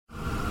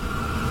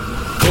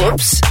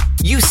Whoops!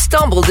 You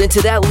stumbled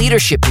into that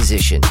leadership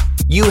position.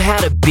 You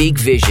had a big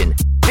vision,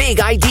 big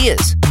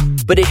ideas,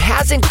 but it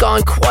hasn't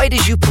gone quite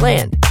as you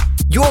planned.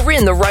 You're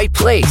in the right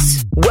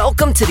place.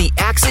 Welcome to the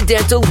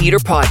Accidental Leader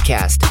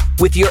Podcast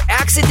with your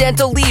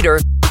accidental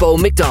leader, Bo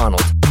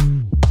McDonald.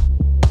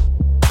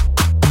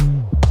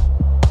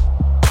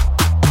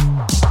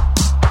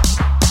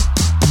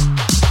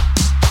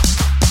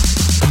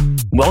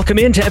 Welcome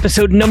into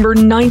episode number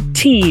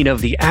 19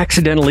 of The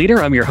Accidental Leader.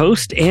 I'm your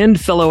host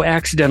and fellow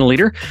accidental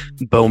leader,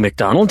 Bo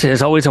McDonald.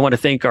 As always, I want to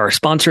thank our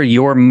sponsor,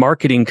 Your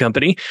Marketing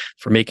Company,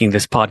 for making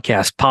this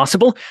podcast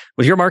possible.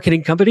 With Your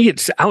Marketing Company,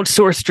 it's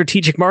outsourced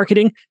strategic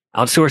marketing,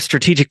 outsourced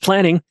strategic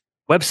planning,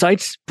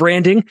 websites,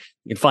 branding.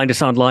 You can find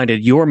us online at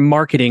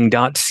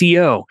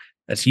yourmarketing.co.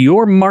 That's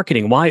Your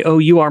Marketing,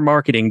 Y-O-U-R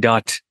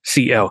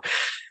marketing.co.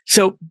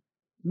 So,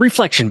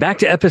 reflection, back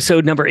to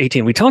episode number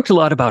 18. We talked a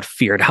lot about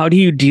fear and how do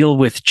you deal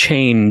with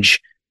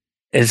change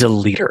as a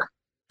leader?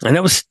 And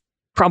that was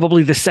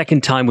probably the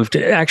second time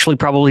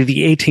probably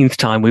the 18th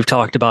time we've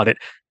talked about it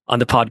on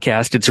the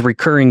podcast. It's a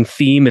recurring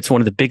theme. It's one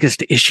of the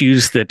biggest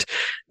issues that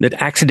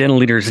accidental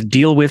leaders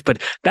deal with.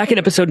 But back in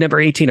episode number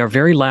 18, our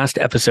very last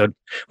episode,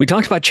 we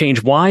talked about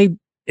change. Why,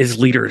 as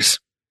leaders,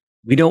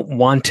 we don't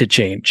want to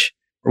change,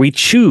 or we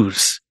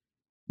choose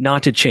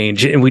not to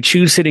change. And we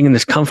choose sitting in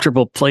this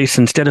comfortable place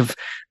instead of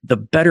the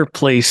better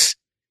place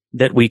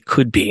that we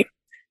could be.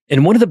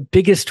 And one of the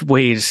biggest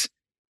ways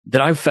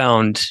that I've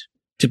found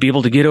to be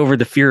able to get over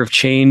the fear of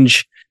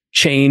change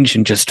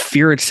and just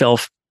fear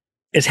itself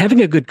is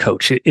having a good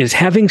coach, is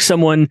having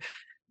someone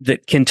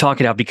that can talk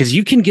it out, because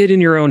you can get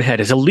in your own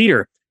head as a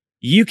leader.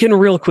 You can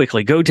real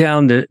quickly go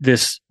down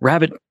this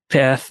rabbit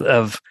path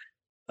of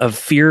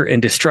fear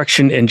and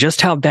destruction and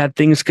just how bad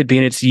things could be.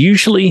 And it's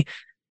usually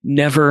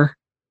never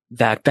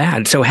that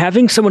bad. So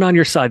having someone on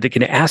your side that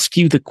can ask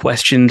you the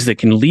questions, that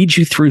can lead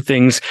you through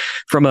things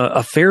from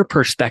a fair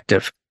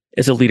perspective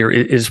as a leader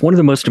is one of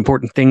the most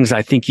important things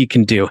I think you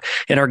can do.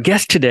 And our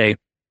guest today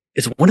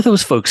is one of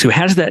those folks who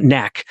has that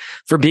knack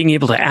for being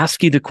able to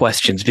ask you the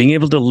questions, being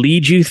able to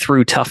lead you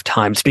through tough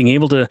times, being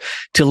able to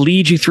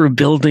lead you through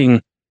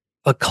building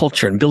a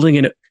culture and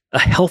building a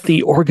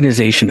healthy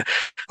organization.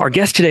 Our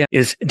guest today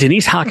is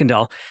Denise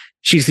Hockendahl.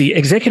 She's the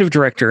executive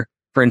director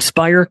for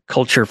Inspire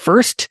Culture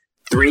First.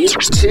 3,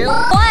 2, 1.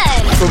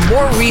 For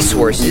more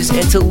resources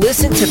and to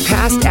listen to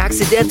past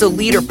Accidental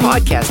Leader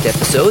podcast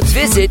episodes,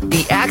 visit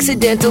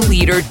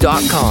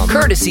theaccidentalleader.com,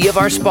 courtesy of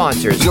our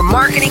sponsors, Your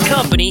Marketing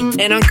Company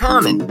and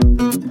Uncommon.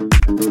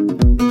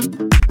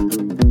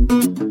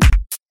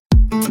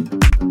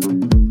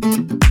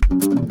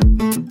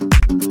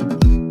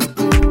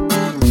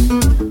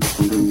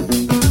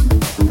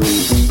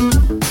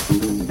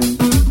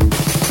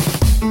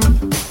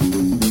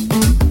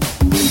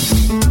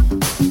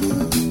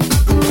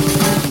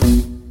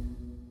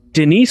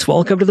 Denise,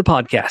 welcome to the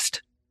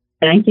podcast.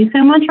 Thank you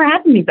so much for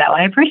having me, Bo.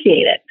 I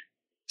appreciate it.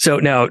 So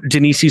now,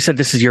 Denise, you said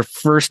this is your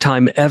first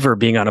time ever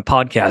being on a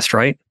podcast,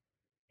 right?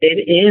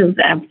 It is,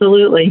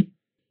 absolutely.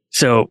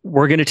 So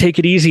we're going to take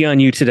it easy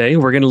on you today.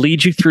 We're going to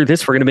lead you through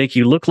this. We're going to make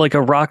you look like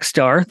a rock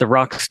star, the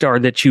rock star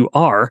that you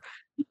are,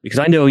 because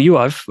I know you.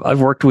 I've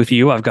worked with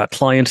you. I've got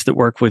clients that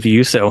work with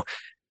you. So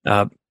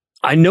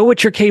I know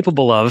what you're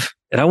capable of.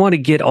 And I want to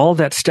get all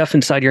that stuff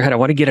inside your head. I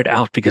want to get it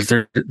out because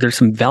there's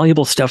some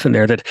valuable stuff in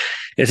there that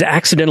as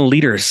accidental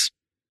leaders,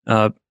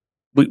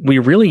 we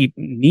really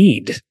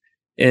need.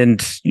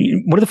 And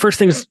one of the first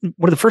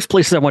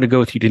places I want to go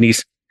with you,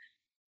 Denise,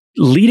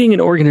 leading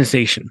an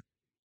organization.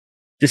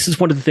 This is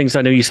one of the things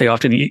I know you say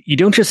often. You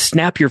don't just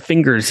snap your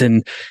fingers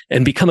and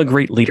become a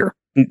great leader.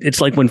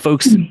 It's like when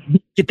folks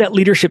get that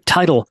leadership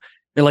title,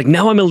 they're like,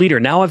 now I'm a leader.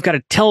 Now I've got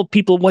to tell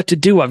people what to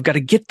do. I've got to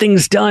get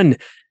things done.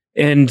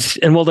 And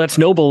while that's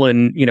noble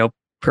and,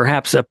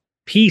 perhaps a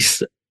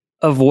piece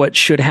of what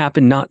should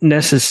happen, not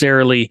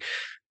necessarily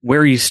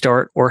where you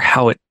start or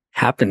how it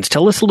happens.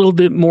 Tell us a little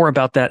bit more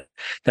about that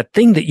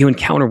thing that you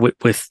encounter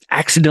with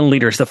accidental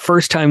leaders, the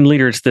first time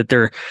leaders that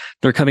they're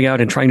coming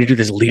out and trying to do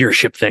this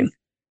leadership thing.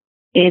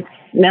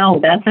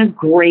 That's a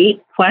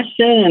great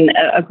question and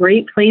a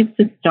great place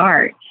to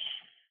start.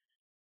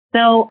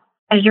 So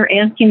as you're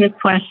asking this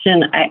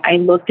question, I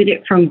looked at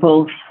it from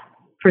both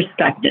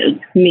perspectives,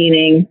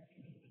 meaning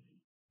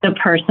the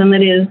person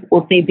that is,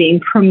 we'll say, being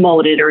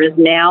promoted or is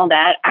now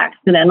that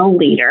accidental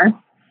leader,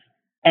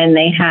 and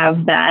they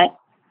have that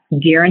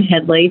deer in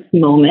headlights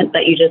moment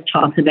that you just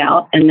talked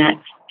about, and that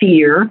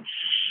fear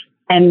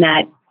and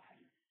that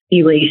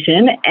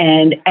elation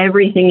and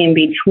everything in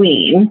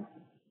between.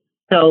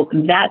 So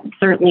that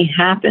certainly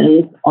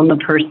happens on the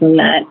person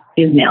that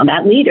is now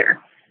that leader.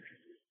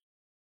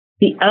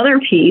 The other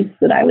piece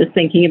that I was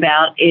thinking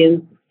about is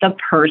the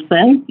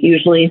person,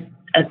 usually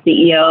a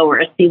CEO or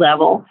a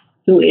C-level,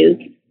 who is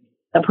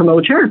a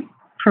promoter,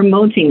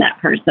 promoting that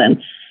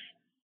person.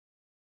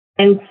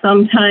 And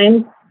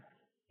sometimes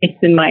it's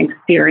been my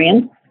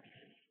experience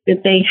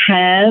that they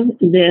have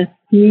this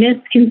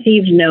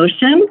misconceived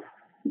notion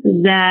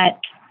that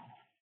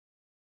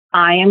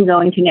I am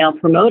going to now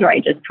promote, or I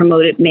just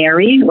promoted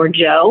Mary or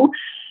Joe.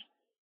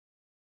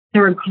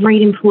 They're a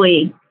great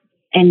employee.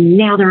 and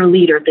now they're a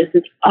leader. This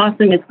is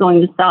awesome. It's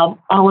going to solve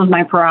all of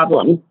my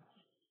problems.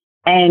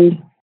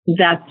 And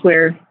that's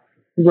where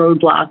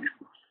roadblocks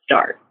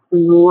start,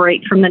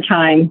 right from the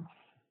time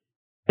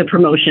the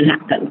promotion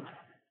happens.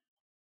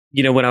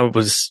 When I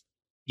was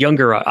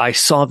younger, I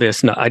saw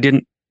this and I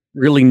didn't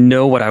really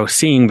know what I was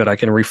seeing, but I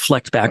can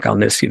reflect back on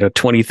this,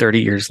 20,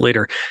 30 years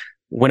later.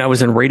 When I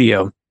was in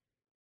radio,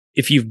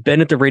 if you've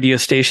been at the radio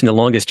station the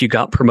longest, you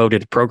got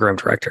promoted to program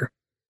director.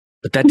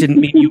 But that didn't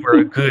mean you were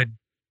a good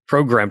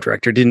program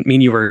director, didn't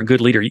mean you were a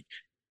good leader.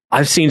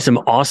 I've seen some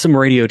awesome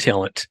radio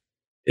talent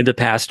in the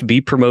past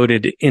be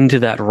promoted into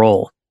that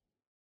role.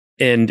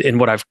 And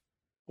what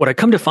I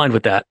come to find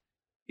with that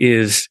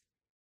is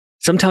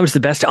sometimes the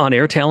best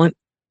on-air talent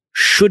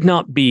should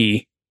not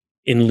be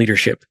in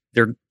leadership.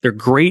 They're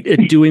great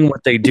at doing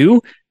what they do,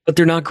 but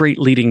they're not great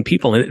leading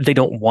people. And they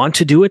don't want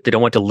to do it. They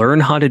don't want to learn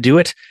how to do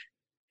it.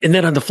 And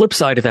then on the flip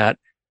side of that,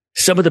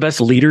 some of the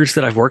best leaders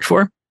that I've worked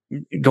for,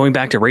 going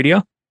back to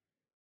radio,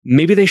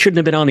 maybe they shouldn't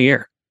have been on the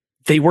air.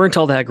 They weren't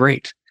all that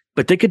great,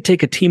 but they could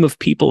take a team of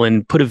people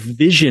and put a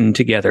vision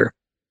together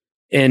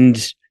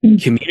and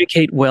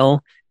communicate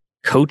well,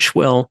 coach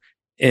well,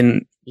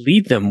 and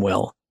lead them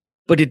well.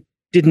 But it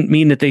didn't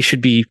mean that they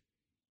should be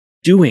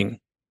doing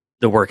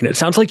the work. And it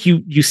sounds like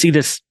you see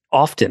this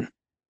often.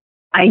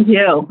 I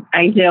do.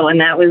 And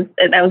that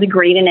was a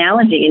great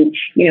analogy. And,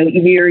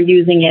 you're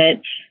using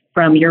it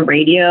from your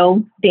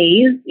radio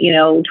days,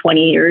 20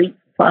 years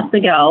plus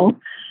ago.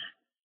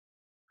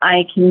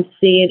 I can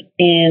see it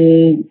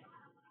in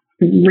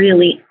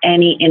really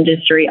any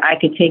industry. I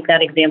could take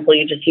that example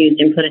you just used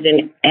and put it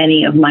in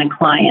any of my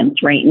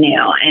clients right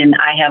now. And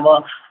I have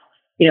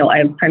I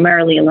have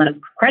primarily a lot of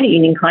credit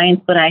union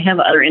clients, but I have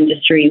other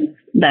industries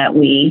that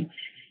we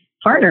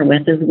partner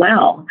with as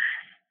well.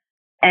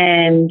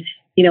 And,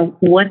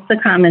 what's the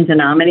common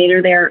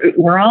denominator there?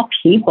 We're all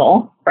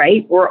people,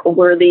 right?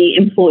 We're the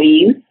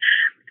employees.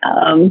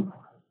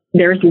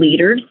 There's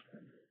leaders,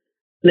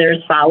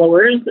 there's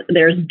followers,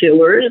 there's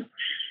doers.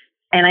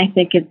 And I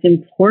think it's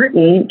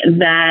important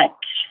that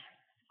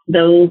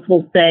those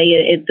will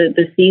say at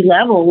the C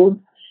levels,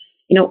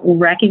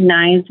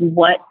 recognize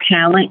what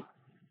talent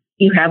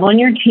you have on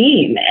your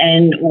team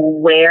and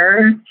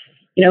where,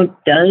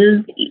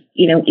 does,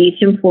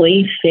 each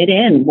employee fit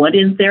in? What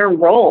is their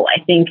role?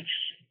 I think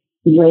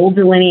role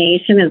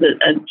delineation is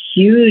a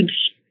huge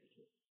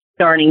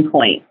starting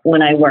point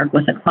when I work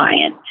with a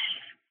client.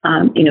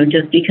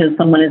 Just because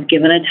someone is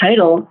given a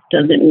title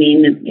doesn't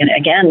mean that,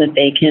 again, that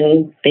they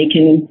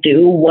can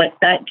do what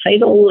that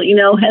title,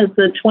 has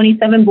the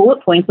 27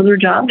 bullet points on their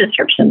job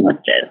description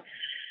listed.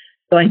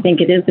 So I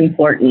think it is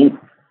important,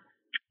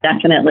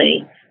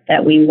 definitely,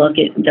 that we look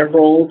at their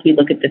roles, we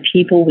look at the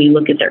people, we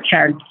look at their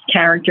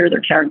character,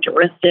 their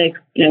characteristics.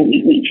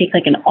 We take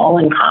like an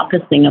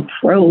all-encompassing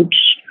approach.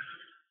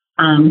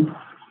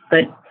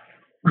 But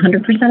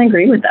 100%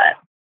 agree with that.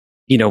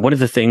 One of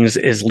the things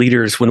as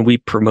leaders, when we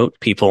promote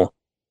people,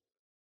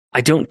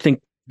 I don't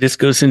think this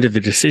goes into the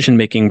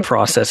decision-making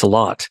process a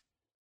lot.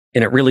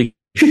 And it really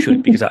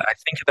should, because I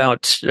think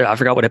about, I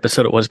forgot what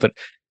episode it was, but,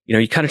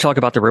 you kind of talk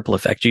about the ripple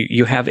effect.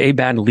 You have a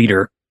bad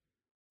leader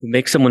who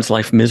makes someone's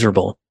life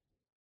miserable,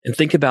 and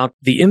think about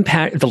the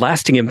impact, the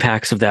lasting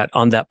impacts of that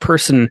on that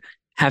person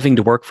having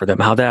to work for them,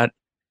 how that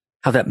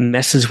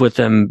messes with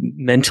them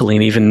mentally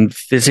and even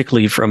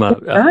physically from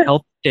a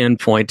health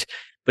standpoint.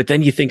 But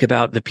then you think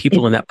about the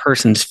people in that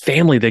person's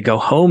family, they go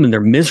home and they're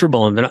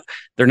miserable and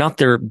they're not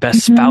their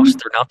best spouse.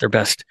 They're not their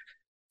best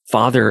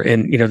father.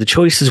 And, the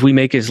choices we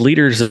make as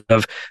leaders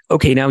of,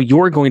 okay, now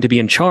you're going to be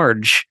in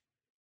charge.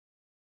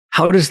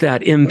 How does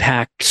that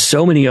impact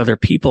so many other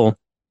people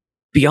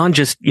beyond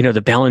just,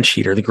 the balance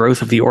sheet or the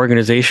growth of the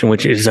organization,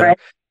 which is a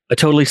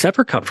totally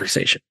separate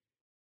conversation?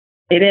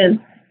 It is.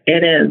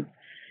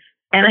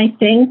 And I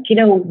think,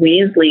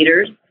 we as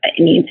leaders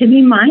need to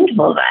be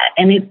mindful of that.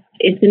 And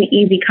it's an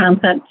easy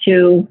concept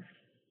to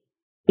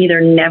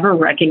either never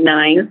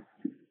recognize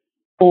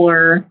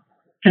or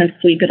kind of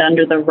sweep it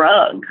under the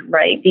rug,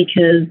 right?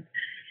 Because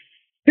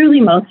truly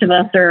most of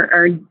us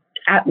are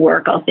at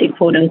work, I'll say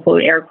quote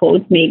unquote, air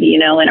quotes, maybe,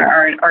 in our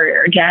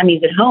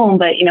jammies at home,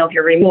 but, if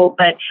you're remote,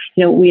 but,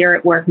 we are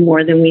at work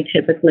more than we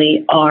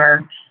typically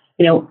are,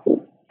 in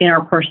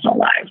our personal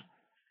lives.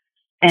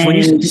 And so when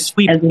you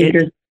sweep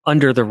leaders, it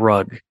under the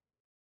rug,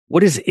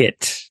 what is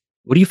it?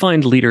 What do you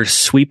find leaders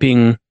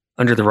sweeping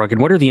under the rug,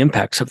 and what are the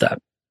impacts of that?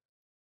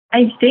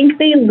 I think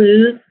they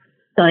lose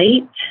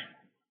sight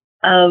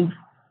of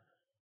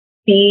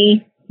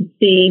B,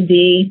 C,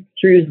 D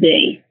through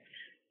Z.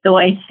 So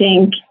I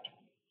think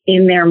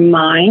in their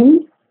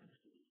mind,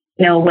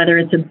 whether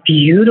it's a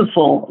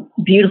beautiful,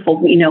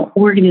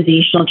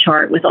 organizational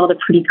chart with all the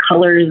pretty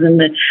colors and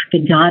the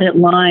dotted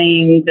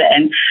lines,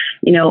 and,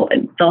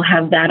 they'll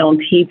have that on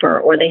paper,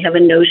 or they have a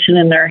notion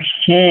in their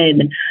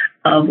head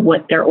of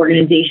what their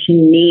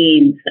organization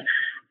needs.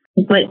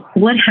 But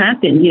what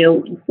happened,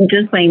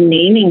 just by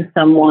naming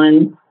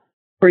someone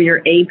for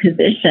your A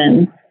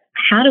position,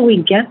 how do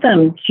we get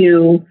them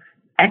to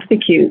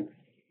execute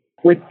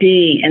with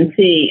B and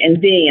C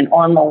and D and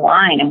on the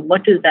line. And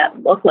what does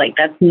that look like?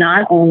 That's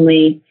not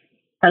only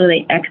how do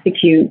they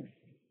execute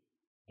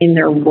in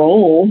their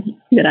role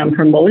that I'm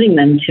promoting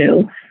them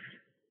to,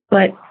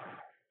 but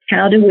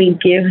how do we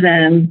give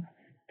them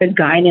the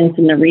guidance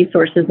and the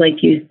resources,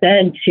 like you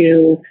said,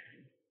 to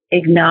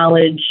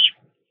acknowledge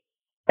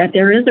that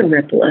there is a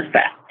ripple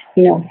effect.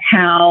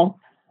 How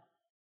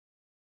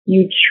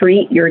you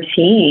treat your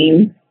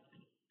team,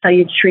 how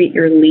you treat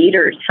your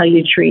leaders, how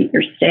you treat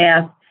your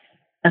staff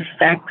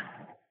affects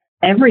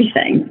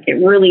everything. It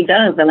really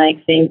does. And I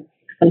think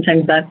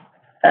sometimes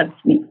that's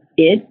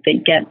it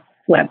that gets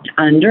swept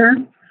under.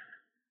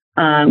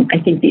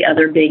 I think the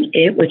other big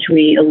it, which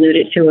we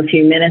alluded to a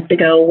few minutes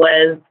ago,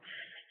 was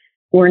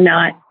we're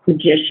not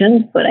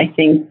magicians, but I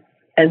think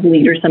as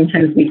leaders,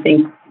 sometimes we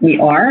think we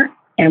are,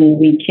 and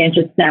we can't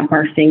just snap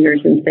our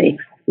fingers and say,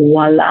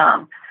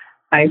 voila,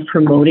 I've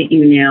promoted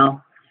you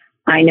now.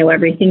 I know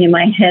everything in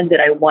my head that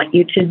I want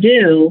you to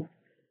do.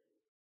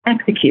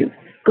 Execute.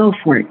 Go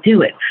for it.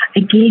 Do it. I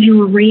gave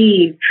you a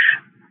raise.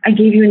 I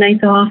gave you a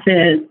nice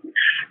office.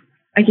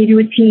 I gave you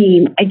a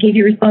team. I gave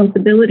you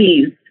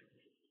responsibilities.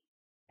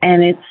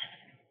 And it's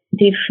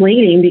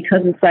deflating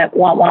because it's that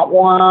wah, wah,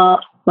 wah.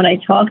 When I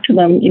talk to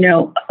them,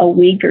 a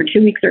week or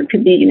 2 weeks, or it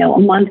could be, a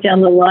month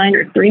down the line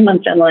or 3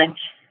 months down the line,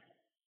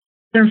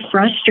 they're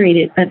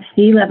frustrated. That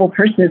C-level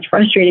person is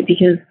frustrated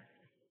because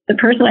the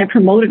person I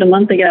promoted a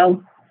month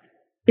ago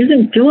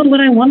isn't doing what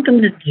I want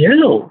them to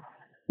do.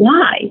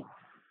 Why?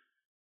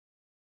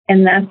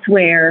 And that's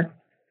where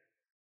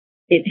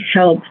it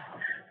helps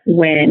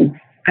when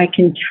I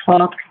can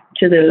talk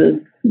to those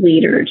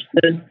leaders,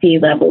 those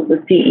C-levels,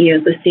 the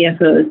CEOs, the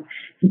CFOs,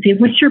 and say,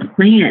 what's your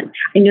plan?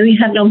 I know you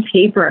have it on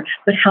paper,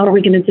 but how are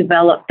we going to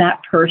develop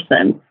that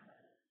person?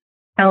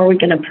 How are we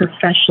going to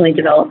professionally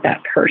develop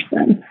that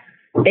person?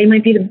 They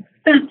might be the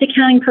best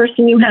accounting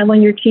person you have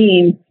on your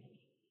team,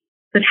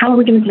 but how are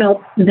we going to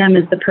develop them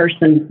as the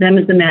person, them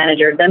as the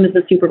manager, them as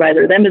the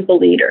supervisor, them as the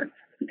leader,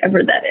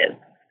 whatever that is?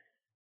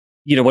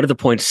 One of the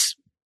points,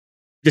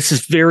 this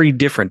is very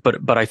different,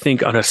 but I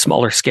think on a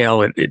smaller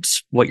scale,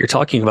 it's what you're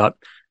talking about.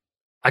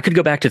 I could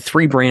go back to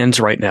 3 brands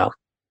right now.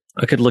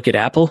 I could look at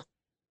Apple,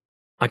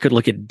 I could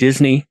look at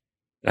Disney,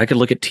 I could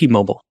look at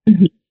T-Mobile,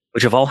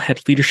 which have all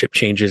had leadership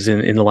changes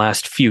in the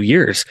last few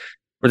years,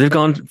 where they've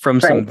gone from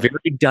some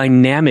very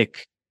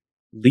dynamic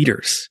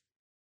leaders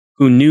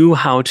who knew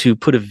how to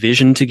put a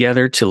vision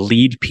together, to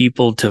lead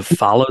people, to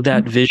follow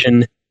that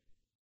vision.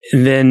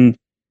 And then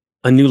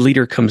a new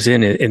leader comes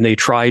in and they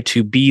try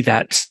to be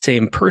that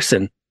same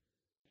person.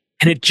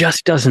 And it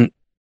just doesn't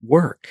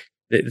work.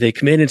 They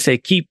come in and say,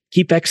 keep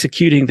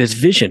executing this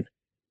vision.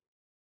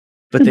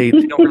 But they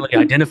don't really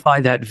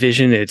identify that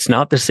vision. It's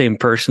not the same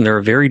person. They're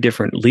a very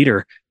different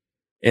leader.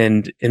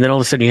 And then all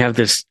of a sudden you have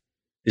this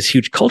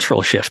huge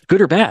cultural shift,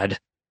 good or bad.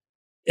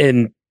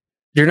 And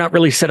they're not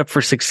really set up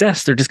for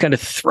success. They're just kind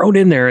of thrown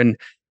in there. And,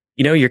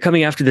 you're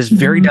coming after this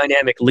very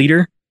dynamic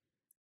leader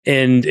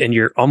and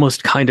you're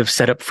almost kind of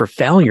set up for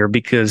failure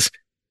because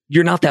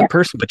you're not that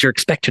person, but you're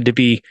expected to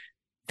be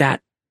that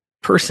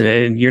person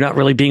and you're not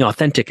really being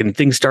authentic, and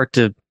things start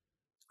to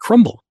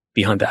crumble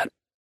behind that.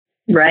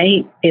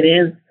 Right. It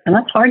is. And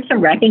that's hard to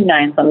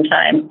recognize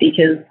sometimes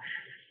because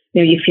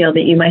you feel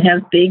that you might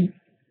have big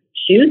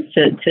shoes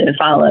to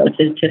follow,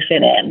 to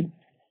fit in.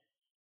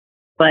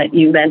 But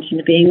you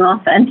mentioned being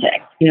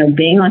authentic,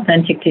 being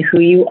authentic to who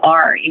you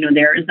are.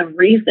 There is a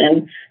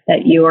reason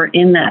that you are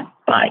in that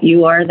spot.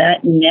 You are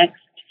that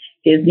next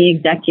Disney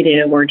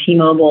executive or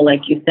T-Mobile,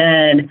 like you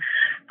said.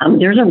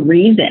 There's a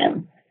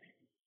reason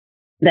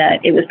that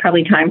it was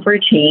probably time for a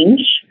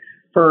change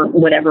for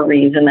whatever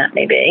reason that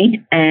may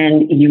be,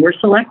 and you were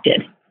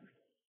selected.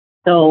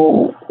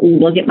 So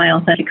look at my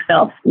authentic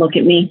self. Look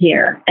at me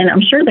here. And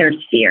I'm sure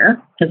there's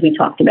fear, as we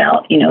talked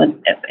about, in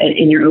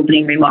your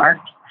opening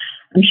remarks.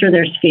 I'm sure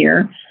there's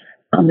fear.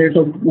 There's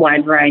a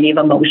wide variety of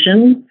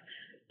emotions,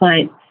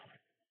 but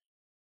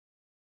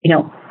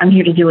I'm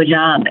here to do a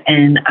job,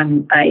 and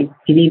I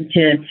need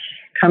to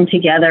come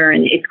together,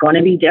 and it's going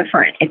to be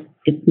different.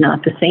 It's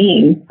not the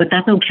same, but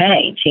that's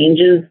okay. Change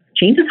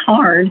is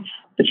hard,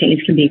 but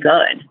change can be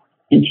good,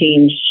 and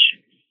change,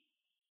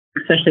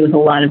 especially with a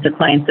lot of the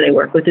clients that I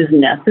work with, is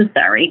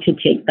necessary to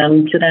take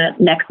them to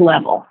that next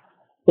level,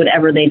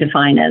 whatever they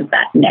define as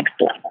that next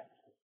level.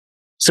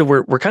 So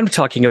we're kind of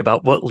talking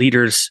about what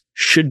leaders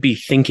should be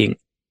thinking.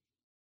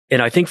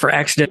 And I think for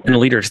accidental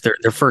leaders,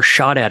 their first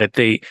shot at it,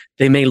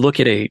 they may look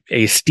at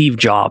a Steve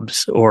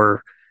Jobs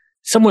or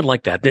someone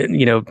like that,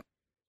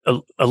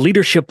 a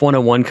leadership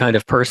 101 kind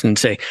of person, and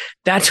say,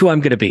 that's who I'm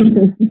going to be.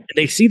 And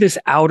they see this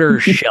outer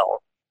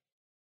shell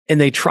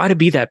and they try to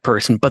be that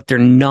person, but they're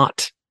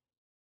not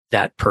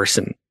that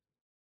person.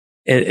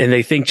 And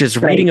they think just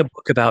reading a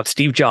book about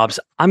Steve Jobs,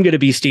 I'm going to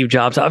be Steve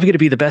Jobs, I'm going to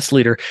be the best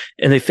leader.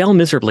 And they fail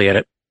miserably at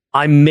it.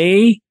 I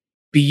may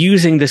be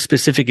using this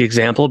specific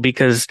example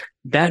because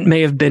that may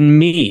have been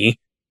me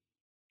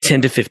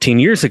 10 to 15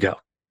 years ago,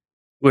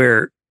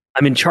 where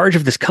I'm in charge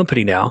of this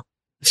company now,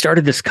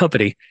 started this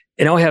company,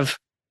 and now I have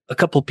a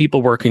couple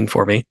people working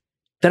for me.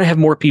 Then I have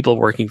more people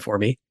working for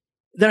me.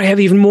 then I have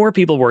even more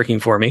people working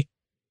for me,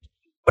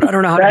 but I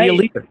don't know how to be a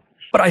leader.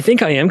 But I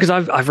think I am because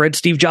I've read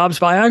Steve Jobs'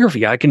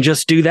 biography. I can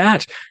just do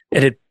that.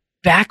 And it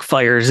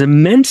backfires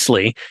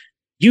immensely.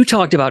 You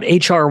talked about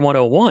HR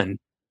 101,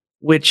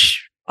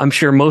 which I'm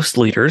sure most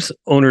leaders,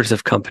 owners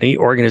of company,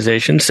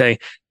 organizations say,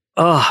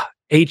 oh,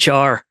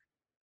 HR,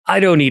 I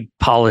don't need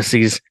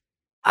policies.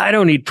 I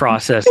don't need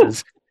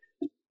processes.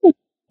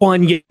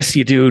 One, yes,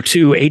 you do.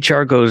 Two,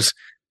 HR goes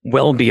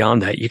well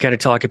beyond that. You got to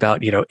talk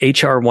about,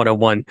 HR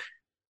 101.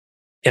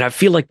 And I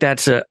feel like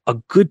that's a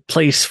good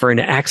place for an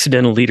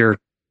accidental leader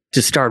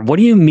to start. What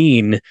do you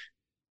mean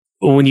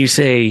when you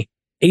say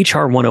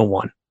HR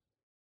 101?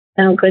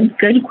 Oh,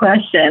 good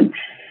question.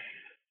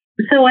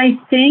 So I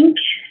think,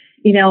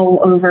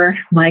 over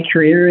my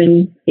career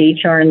in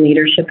HR and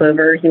leadership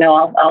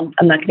I'm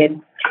not going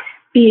to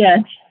be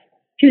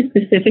too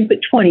specific, but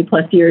 20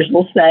 plus years,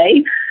 we'll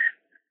say,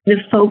 the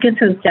focus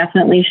has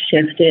definitely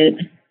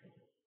shifted,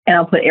 and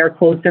I'll put air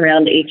quotes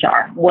around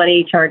HR, what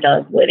HR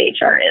does, what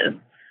HR is.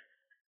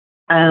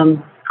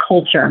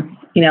 Culture,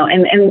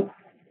 and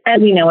as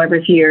we know,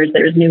 every few years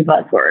there's new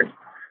buzzwords.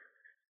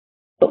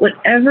 But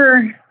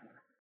whatever,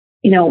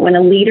 when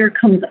a leader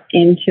comes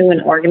into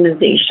an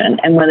organization,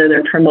 and whether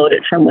they're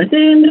promoted from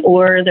within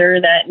or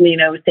they're that,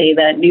 say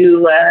that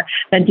new,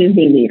 that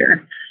Disney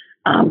leader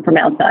from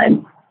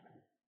outside,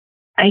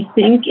 I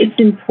think it's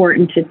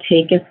important to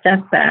take a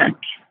step back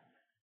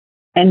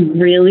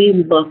and really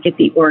look at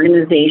the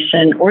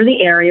organization or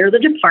the area or the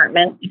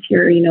department. If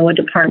you're, a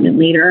department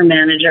leader or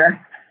manager,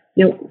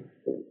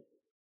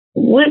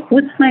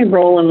 what's my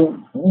role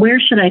and where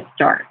should I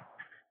start?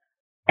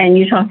 And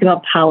you talked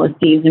about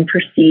policies and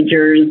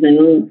procedures,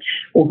 and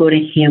we'll go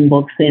to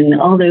handbooks and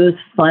all those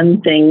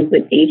fun things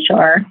that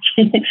HR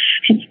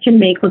can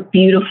make look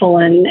beautiful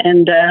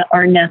and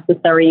are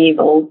necessary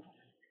evils.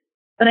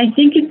 But I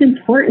think it's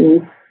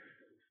important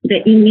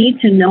that you need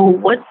to know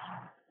what's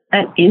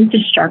that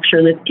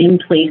infrastructure that's in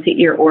place at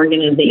your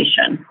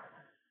organization,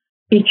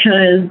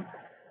 because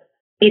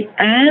it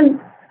adds,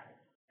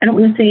 I don't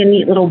want to say a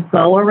neat little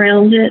bow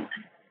around it,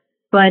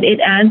 but it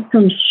adds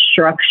some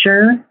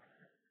structure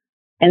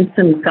and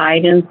some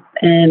guidance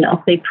and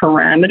I'll say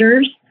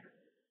parameters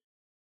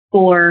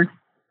for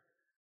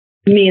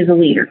me as a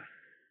leader.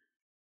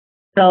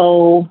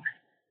 So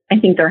I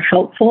think they're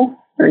helpful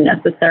or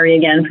necessary,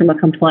 again, from a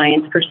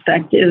compliance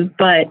perspective.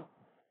 But,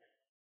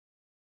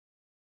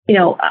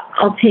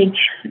 I'll take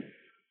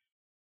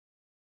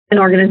an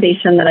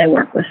organization that I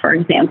work with, for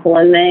example,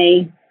 and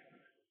they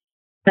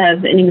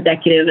have an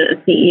executive,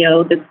 a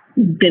CEO that's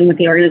been with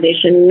the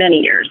organization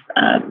many years,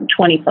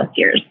 20 plus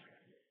years.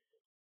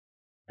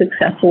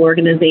 Successful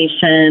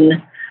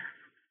organization,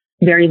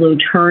 very low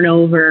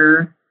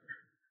turnover.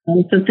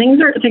 So things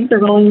are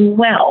going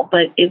well,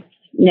 but it's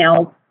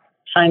now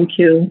time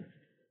to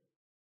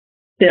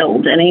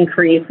build and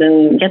increase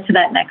and get to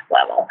that next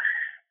level.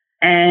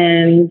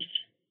 And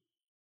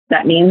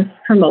that means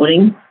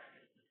promoting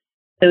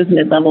those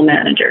mid-level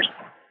managers,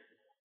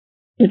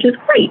 which is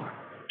great,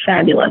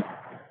 fabulous.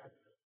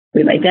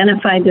 We've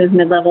identified those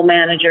mid-level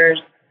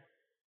managers.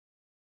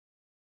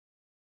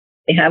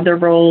 They have their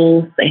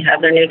roles, they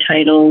have their new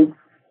titles.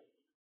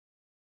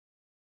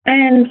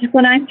 And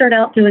when I start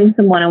out doing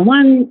some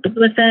one-on-ones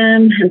with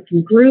them and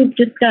some group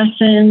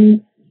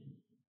discussions,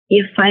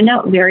 you find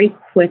out very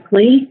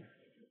quickly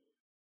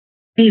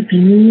they have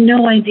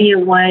no idea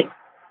what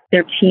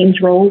their team's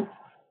roles,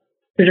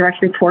 their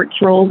direct reports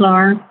roles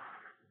are.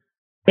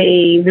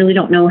 They really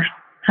don't know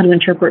how to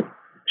interpret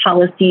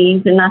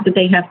policies, and not that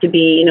they have to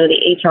be,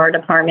 the HR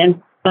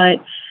department, but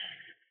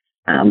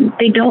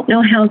they don't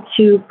know how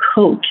to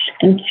coach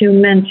and to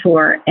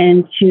mentor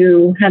and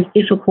to have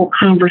difficult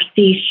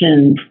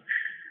conversations.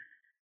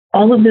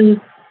 All of those,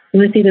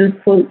 when I say those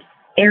quotes,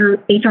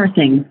 HR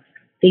things,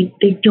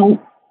 they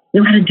don't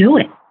know how to do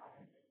it.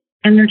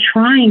 And they're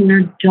trying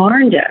their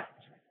darndest,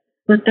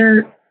 but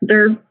they're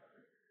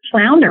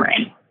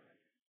floundering.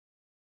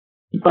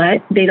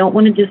 But they don't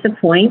want to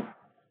disappoint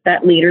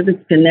that leader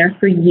that's been there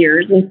for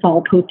years and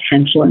saw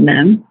potential in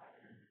them.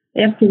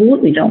 They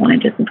absolutely don't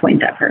want to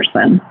disappoint that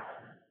person.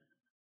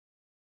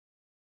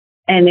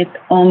 And it's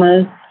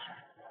almost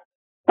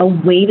a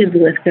weight is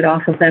lifted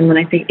off of them when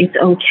I think it's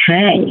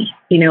okay,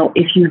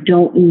 if you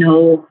don't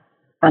know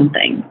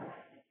something.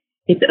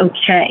 It's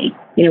okay.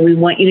 We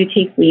want you to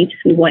take leaps.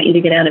 We want you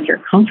to get out of your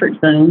comfort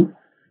zone.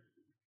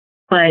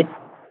 But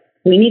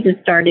we need to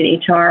start at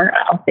HR,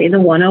 I'll say the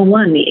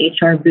 101, the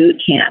HR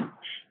boot camp.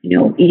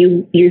 You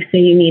say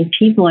you need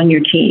people on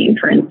your team,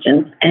 for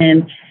instance,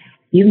 and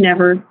you've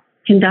never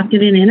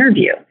conducted an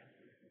interview.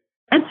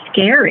 That's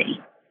scary.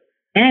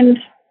 And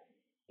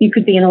you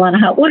could be in a lot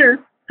of hot water.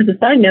 As a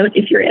side note,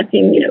 if you're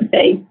asking,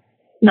 say,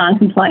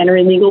 non-compliant or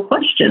illegal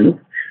questions.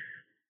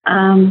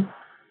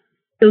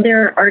 So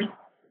there are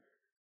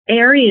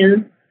areas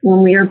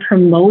when we are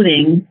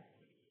promoting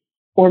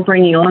or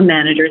bringing on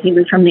managers,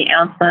 even from the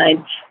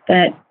outside,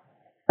 that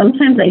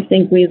sometimes I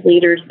think we as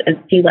leaders, as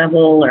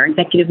C-level or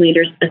executive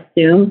leaders,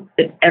 assume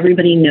that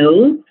everybody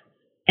knows,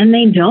 and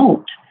they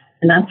don't.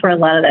 And that's where a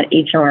lot of that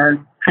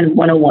HR kind of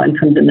 101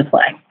 comes into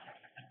play.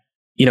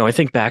 I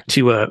think back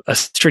to a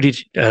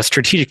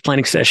strategic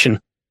planning session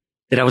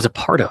that I was a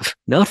part of,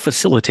 not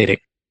facilitating.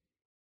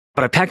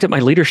 But I packed up my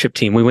leadership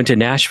team. We went to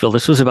Nashville.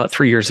 This was about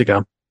 3 years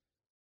ago.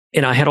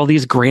 And I had all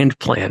these grand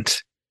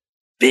plans,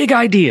 big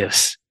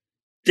ideas.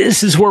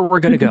 This is where we're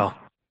going to go.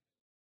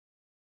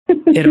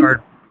 And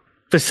our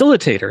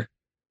facilitator,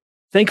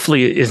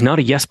 thankfully, is not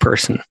a yes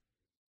person.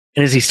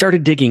 And as he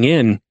started digging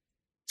in,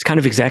 it's kind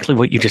of exactly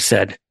what you just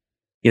said.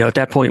 At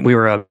that point, we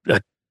were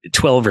a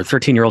 12 or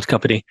 13-year-old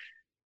company.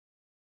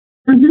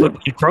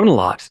 But we'd grown a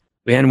lot.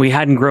 And we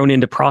hadn't grown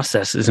into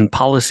processes and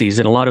policies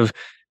and a lot of,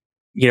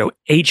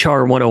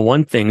 HR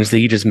 101 things that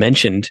you just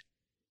mentioned,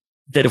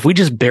 that if we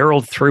just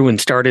barreled through and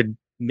started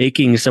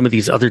making some of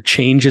these other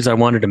changes I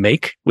wanted to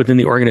make within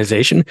the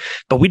organization,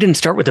 but we didn't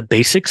start with the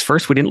basics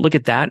first. We didn't look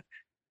at that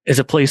as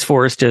a place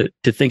for us to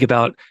think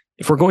about,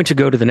 if we're going to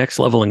go to the next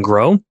level and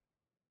grow,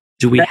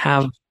 do we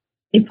have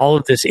all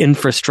of this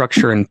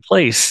infrastructure in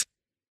place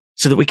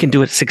so that we can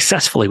do it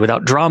successfully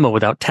without drama,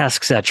 without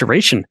task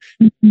saturation?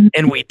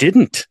 And we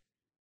didn't.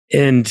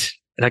 And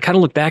I kind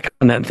of look back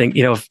on that and think,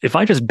 if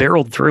I just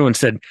barreled through and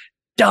said,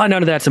 none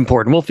of that's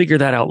important, we'll figure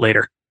that out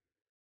later.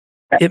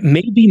 It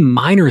may be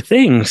minor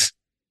things,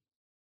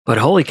 but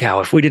holy cow,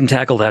 if we didn't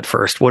tackle that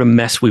first, what a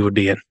mess we would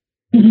be in.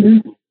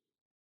 And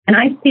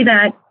I see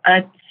that a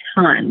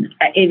ton.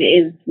 It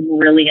is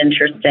really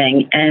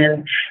interesting.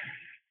 And,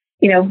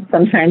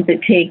 sometimes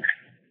it takes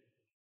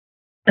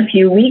a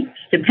few weeks,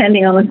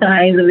 depending on the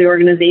size of the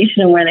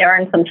organization and where they are.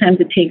 And sometimes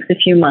it takes a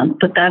few months,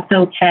 but that's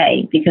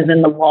okay, because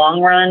in the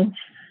long run,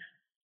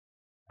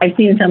 I've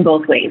seen it done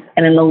both ways.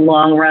 And in the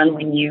long run,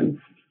 when you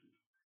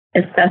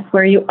assess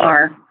where you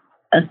are,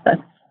 assess,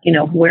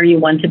 where you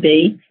want to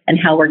be and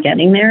how we're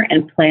getting there,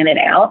 and plan it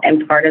out.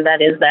 And part of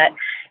that is that,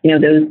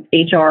 those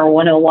HR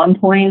 101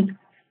 points,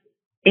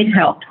 it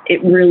helps.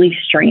 It really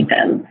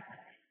strengthens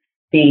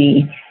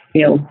the,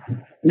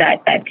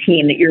 that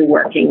team that you're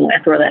working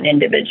with, or that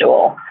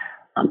individual.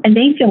 And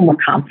they feel more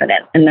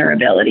confident in their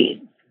abilities.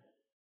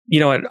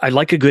 I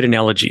like a good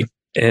analogy.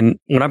 And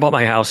when I bought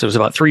my house, it was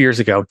about 3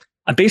 years ago.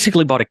 I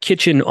basically bought a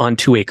kitchen on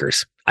 2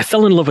 acres. I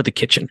fell in love with the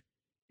kitchen.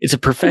 It's a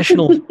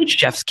professional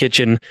chef's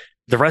kitchen.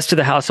 The rest of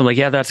the house, I'm like,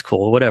 yeah, that's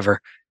cool,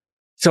 whatever.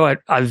 So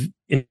I've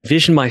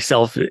envisioned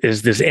myself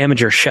as this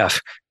amateur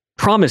chef.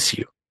 Promise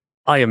you,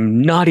 I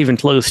am not even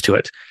close to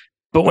it.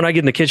 But when I get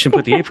in the kitchen and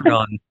put the apron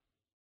on,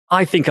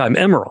 I think I'm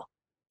Emerald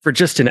for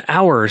just an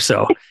hour or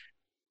so.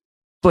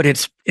 But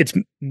it's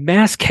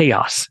mass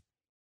chaos.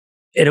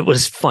 And it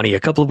was funny. A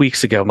couple of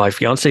weeks ago, my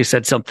fiance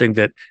said something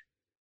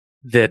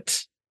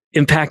that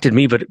impacted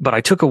me, but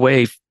I took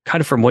away kind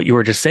of from what you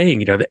were just saying,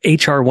 the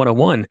HR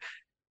 101.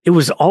 It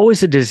was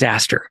always a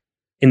disaster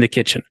in the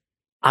kitchen.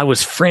 I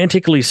was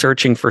frantically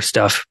searching for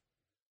stuff.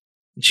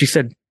 She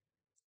said,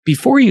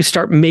 before you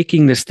start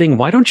making this thing,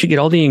 why don't you get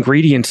all the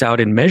ingredients out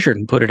and measured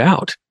and put it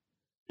out?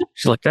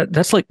 She's like,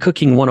 that's like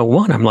cooking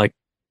 101. I'm like,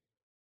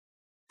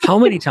 how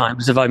many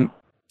times have I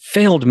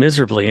failed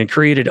miserably and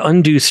created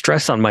undue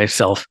stress on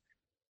myself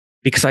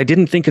because I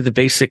didn't think of the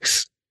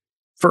basics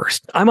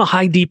first? I'm a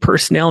high D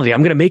personality.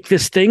 I'm going to make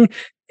this thing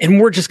and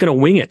we're just going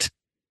to wing it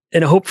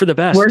and hope for the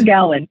best. We're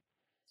going.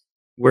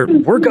 We're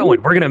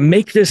going. We're going to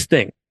make this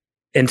thing.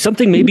 And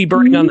something may be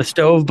burning on the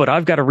stove, but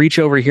I've got to reach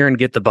over here and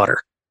get the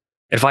butter.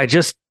 If I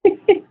just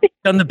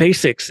done the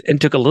basics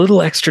and took a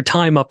little extra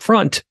time up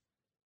front,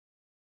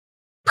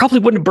 probably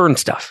wouldn't have burned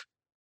stuff.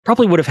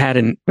 Probably would have had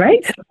an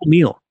edible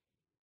meal.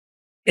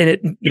 And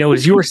it,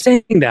 as you were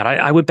saying that,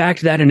 I went back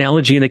to that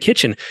analogy in the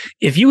kitchen.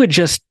 If you had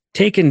just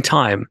taken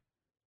time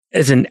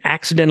as an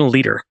accidental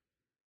leader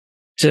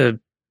to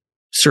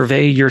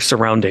survey your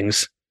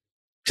surroundings,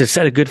 to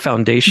set a good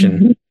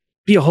foundation,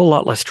 be a whole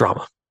lot less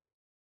drama.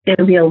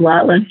 It'll be a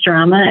lot less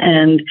drama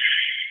and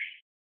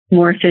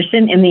more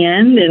efficient in the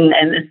end, and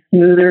a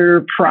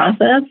smoother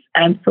process.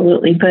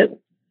 Absolutely. But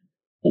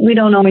we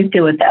don't always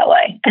do it that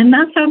way. And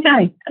that's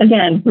okay.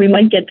 Again, we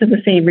might get to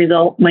the same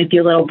result, might be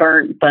a little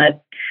burnt,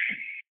 but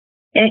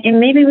and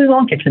maybe we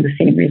won't get to the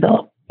same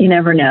result. You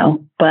never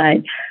know.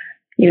 But,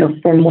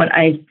 from what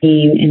I've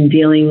seen in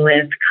dealing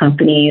with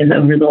companies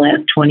over the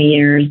last 20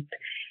 years,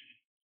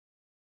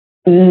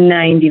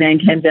 99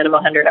 times out of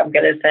 100, I'm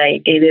going to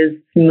say it is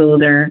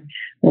smoother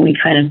when we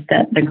kind of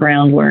set the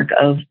groundwork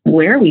of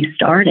where are we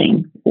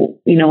starting.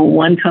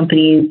 One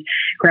company's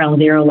ground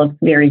zero looks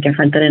very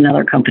different than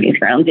another company's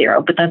ground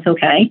zero, but that's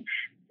okay.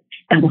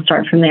 And we'll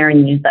start from there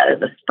and use that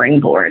as a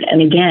springboard.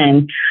 And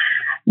again,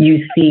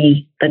 you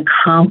see the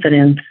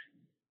confidence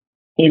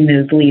in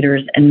those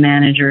leaders and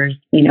managers,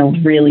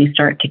 really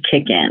start to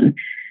kick in.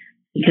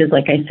 Because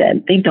like I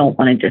said, they don't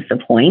want to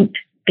disappoint.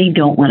 They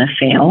don't want to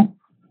fail.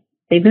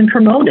 They've been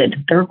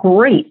promoted. They're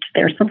great.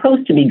 They're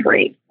supposed to be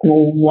great.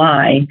 Well,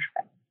 why,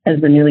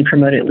 as the newly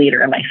promoted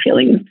leader, am I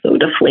feeling so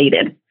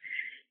deflated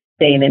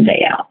day in and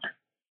day out?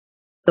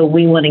 So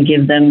we want to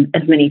give them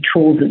as many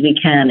tools as we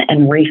can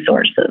and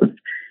resources.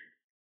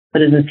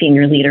 But as a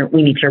senior leader,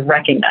 we need to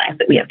recognize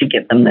that we have to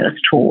give them those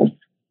tools.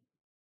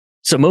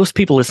 So most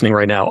people listening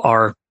right now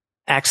are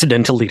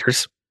accidental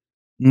leaders.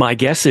 My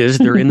guess is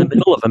they're in the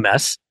middle of a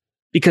mess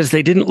because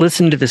they didn't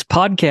listen to this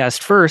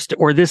podcast first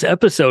or this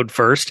episode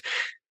first.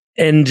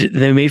 And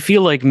they may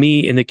feel like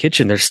me in the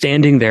kitchen. They're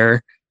standing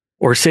there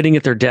or sitting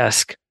at their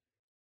desk.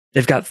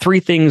 They've got 3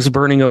 things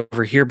burning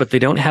over here, but they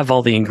don't have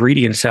all the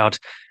ingredients out.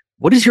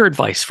 What is your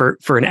advice for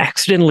an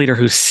accidental leader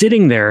who's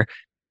sitting there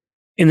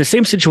in the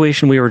same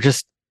situation we were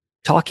just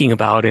talking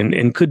about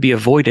and could be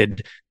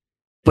avoided,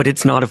 but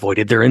it's not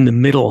avoided? They're in the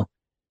middle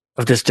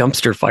of this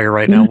dumpster fire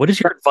right now. What is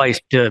your advice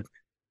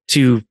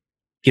to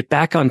get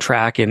back on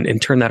track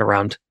and turn that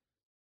around?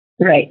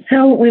 Right.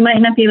 So we might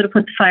not be able to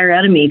put the fire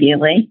out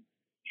immediately,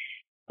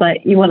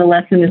 but you want to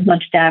lessen as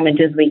much damage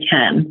as we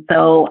can.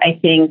 So I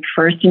think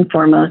first and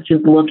foremost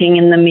is looking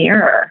in the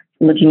mirror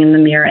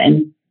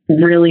and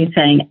really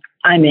saying,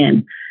 I'm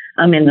in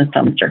this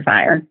dumpster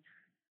fire.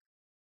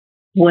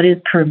 What is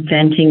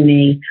preventing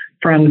me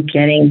from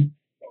getting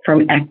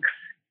from X,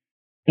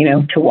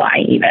 to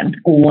Y even,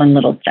 one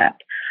little step?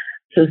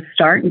 So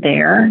start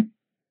there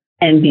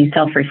and be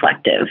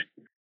self-reflective.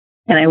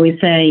 And I always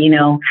say,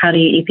 how do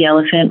you eat the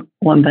elephant?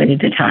 One bite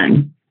at a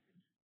time.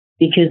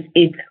 Because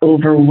it's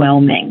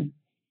overwhelming.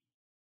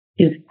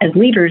 Because as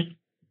leaders,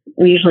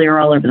 we usually are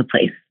all over the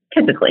place,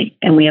 typically.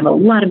 And we have a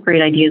lot of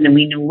great ideas and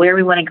we know where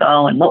we want to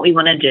go and what we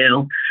want to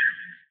do.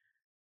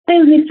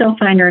 And we still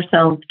find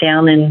ourselves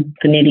down in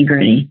the nitty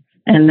gritty.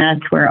 And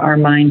that's where our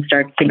mind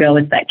starts to go.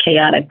 It's that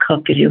chaotic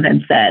cook, as you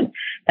had said.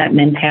 That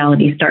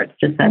mentality starts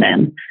to set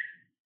in.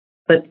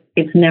 But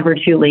it's never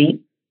too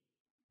late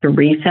to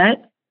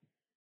reset.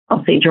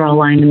 I'll say draw a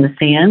line in the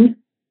sand,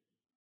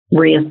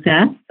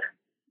 reassess,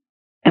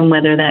 and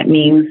whether that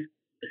means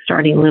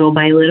starting little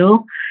by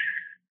little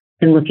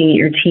and looking at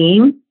your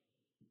team,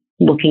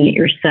 looking at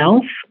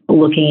yourself,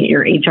 looking at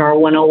your HR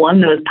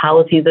 101, those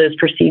policies, those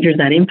procedures,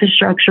 that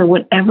infrastructure,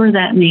 whatever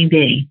that may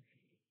be.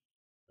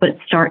 But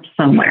start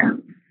somewhere.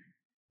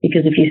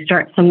 Because if you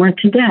start somewhere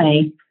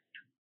today,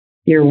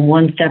 you're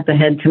one step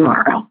ahead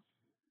tomorrow.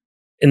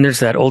 And there's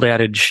that old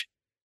adage,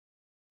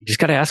 you just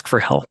got to ask for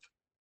help.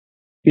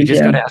 You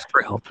just got to ask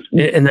for help.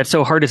 And that's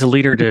so hard as a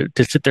leader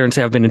to sit there and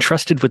say, I've been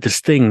entrusted with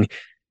this thing.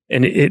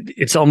 And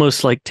it's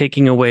almost like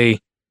taking away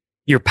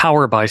your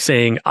power by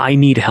saying, I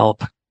need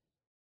help.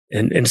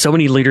 And so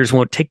many leaders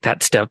won't take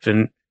that step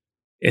and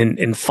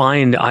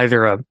find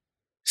either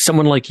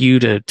someone like you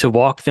to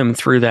walk them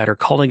through that, or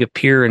calling a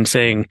peer and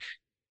saying,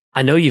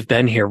 I know you've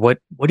been here. What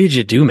did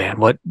you do, man?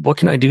 What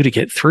can I do to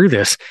get through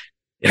this?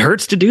 It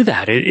hurts to do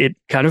that. It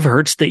kind of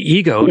hurts the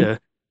ego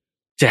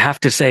to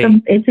have to say,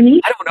 it's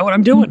an I don't know what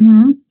I'm doing.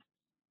 Mm-hmm.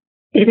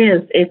 It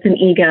is. It's an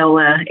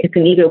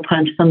ego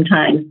punch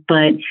sometimes,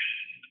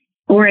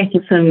 or I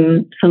think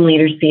some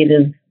leaders see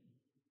it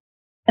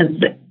as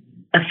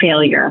a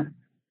failure.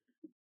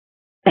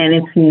 And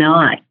it's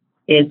not.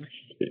 It's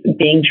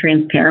being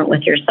transparent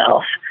with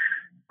yourself.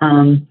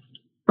 I'm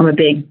a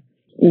big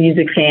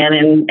music fan,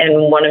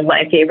 and one of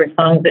my favorite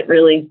songs that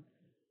really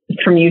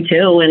from you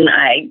too, and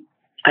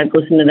I've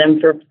listened to them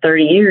for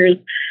 30 years.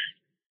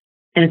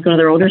 And it's one of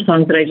their older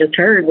songs that I just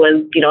heard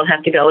was, you don't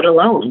have to go it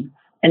alone.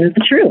 And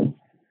it's true.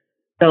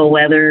 So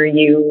whether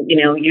you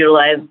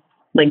utilize,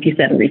 like you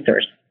said, a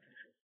resource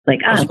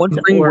like us. I was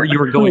wondering where you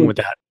were going with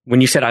that. When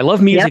you said, I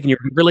love music, and you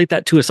relate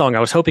that to a song, I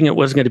was hoping it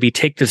wasn't going to be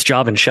take this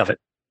job and shove it.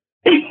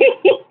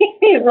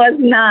 It was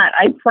not,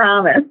 I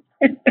promise.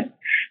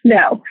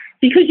 No,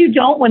 because you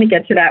don't want to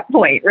get to that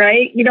point,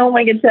 right? You don't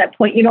want to get to that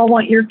point. You don't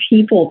want your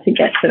people to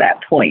get to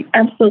that point.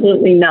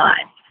 Absolutely not.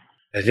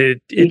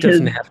 It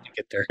doesn't have to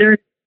get there.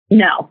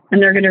 No, and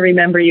they're going to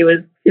remember you as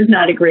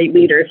not a great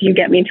leader if you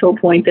get me to a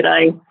point that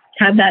I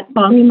have that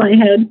song in my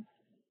head.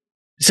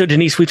 So,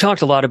 Denise, we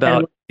talked a lot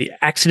about the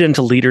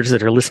accidental leaders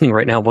that are listening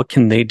right now. What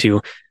can they do?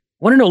 I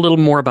want to know a little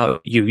more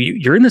about you.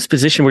 You're in this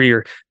position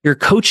where you're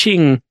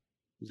coaching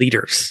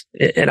leaders.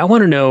 And I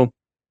want to know,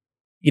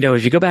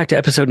 if you go back to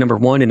episode number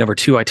 1 and number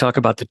 2, I talk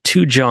about the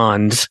 2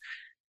 Johns.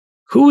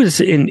 Who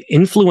is an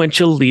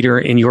influential leader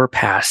in your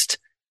past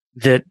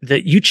that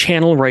you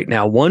channel right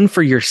now? 1,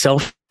 for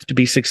yourself to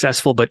be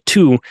successful, but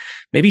 2,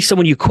 maybe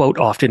someone you quote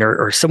often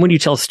or someone you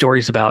tell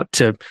stories about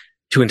to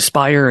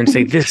inspire and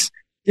say, this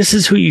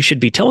is who you should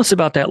be. Tell us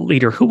about that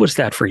leader. Who was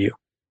that for you?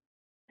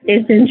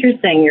 It's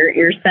interesting.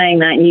 You're saying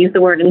that and use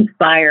the word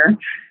inspire,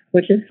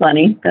 which is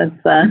funny. That's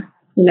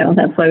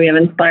that's why we have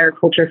Inspire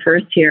Culture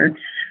First here.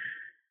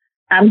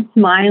 I'm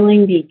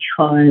smiling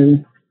because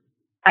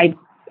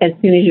as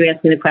soon as you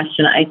asked me the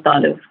question, I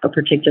thought of a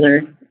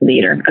particular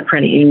leader, a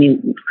credit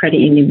union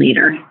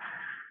leader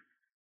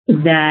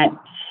that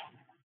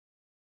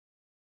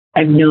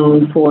I've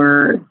known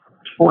for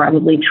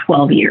probably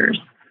 12 years.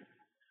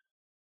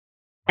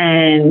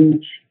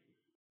 And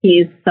he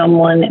is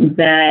someone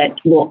that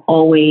will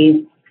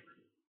always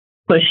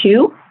push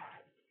you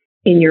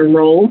in your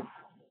role,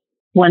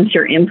 wants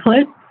your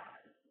input,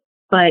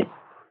 but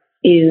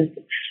is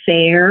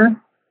fair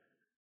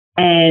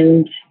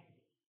and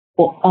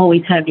will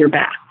always have your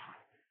back.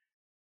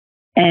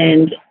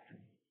 And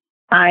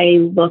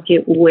I look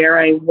at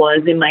where I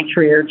was in my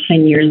career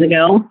 10 years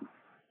ago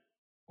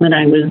when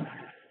I was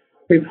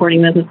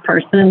reporting with this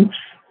person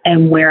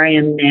and where I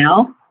am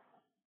now.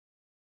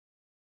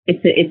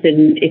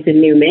 it's a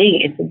new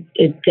me. It's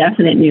a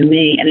definite new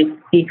me, and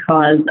it's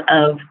because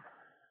of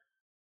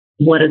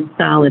what a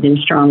solid and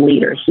strong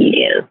leader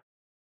he is.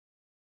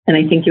 And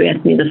I think you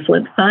asked me the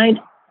flip side.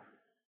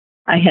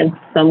 I had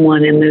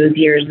someone in those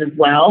years as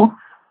well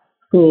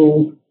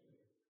who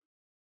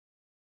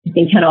I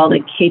think had all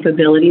the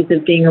capabilities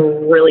of being a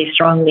really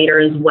strong leader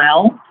as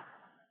well,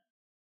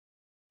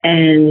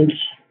 and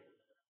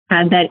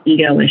had that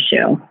ego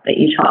issue that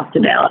you talked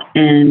about.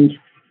 And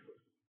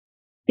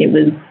it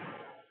was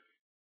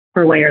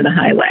her way or the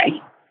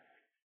highway.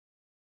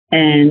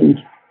 And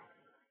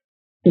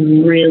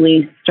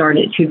really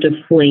started to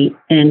deflate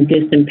and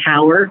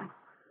disempower,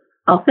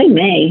 I'll say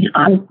me,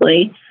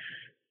 honestly.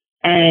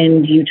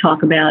 And you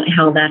talk about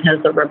how that has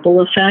a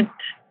ripple effect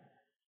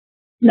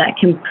that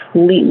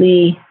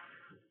completely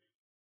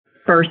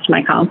burst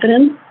my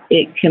confidence.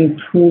 It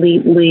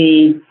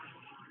completely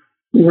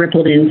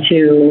rippled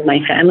into my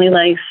family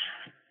life.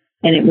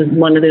 And it was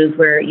one of those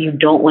where you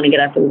don't want to get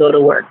up and go to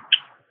work.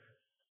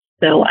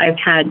 So I've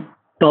had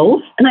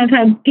both, and I've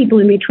had people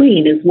in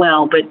between as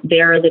well, but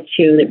they're the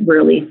two that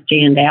really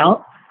stand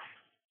out.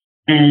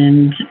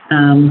 And,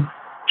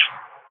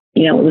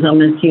 it was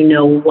almost,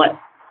 what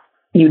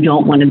you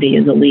don't want to be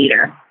as a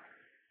leader.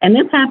 And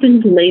this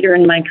happened later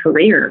in my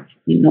career.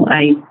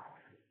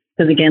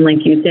 Because again,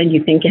 like you said,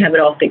 you think you have it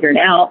all figured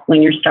out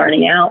when you're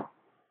starting out,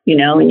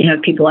 and you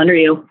have people under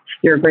you.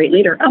 You're a great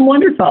leader. I'm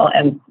wonderful.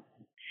 And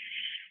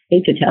I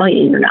hate to tell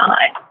you, you're not,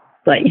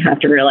 but you have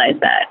to realize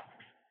that.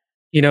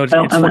 It's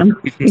one of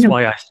the reasons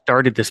why I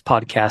started this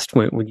podcast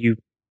when you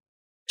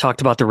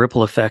talked about the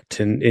ripple effect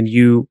and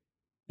you're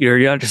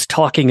not just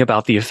talking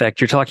about the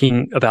effect, you're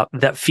talking about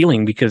that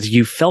feeling because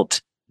you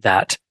felt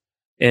that.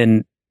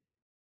 And,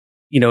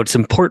 it's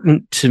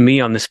important to me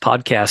on this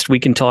podcast. We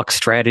can talk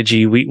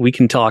strategy. We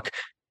can talk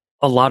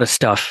a lot of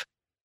stuff,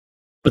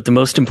 but the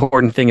most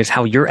important thing is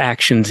how your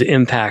actions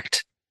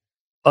impact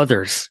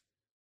others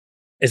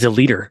as a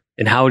leader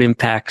and how it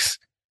impacts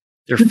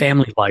their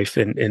family life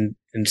and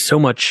so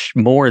much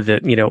more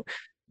that,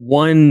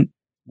 one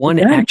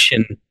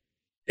action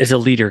as a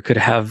leader could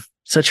have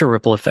such a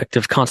ripple effect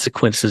of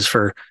consequences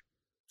for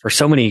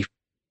so many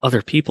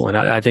other people. And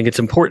I think it's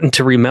important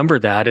to remember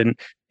that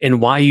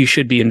and why you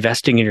should be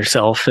investing in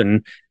yourself.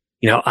 And,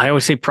 I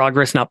always say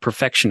progress, not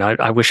perfection.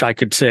 I wish I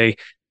could say,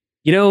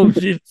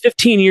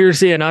 15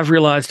 years in, I've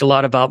realized a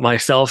lot about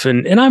myself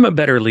and I'm a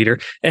better leader.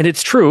 And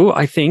it's true.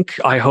 I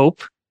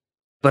hope,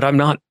 but I'm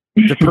not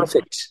the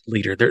perfect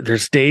leader.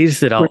 There's days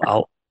that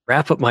I'll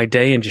wrap up my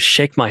day and just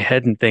shake my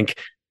head and think,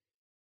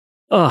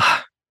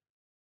 oh,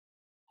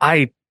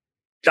 I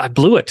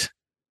blew it.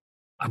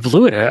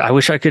 I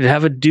wish I could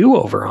have a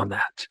do-over on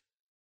that.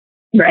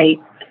 Right.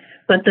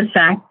 But the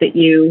fact that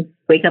you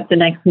wake up the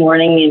next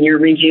morning and you're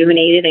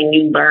rejuvenated and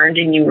you learned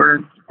and you were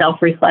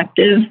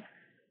self-reflective,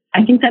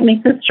 I think that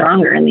makes us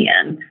stronger in the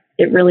end.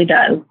 It really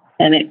does.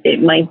 And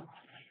it might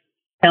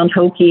sound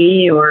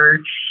hokey or,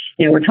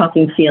 we're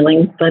talking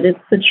feelings, but it's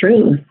the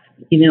truth,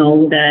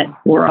 that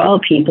we're all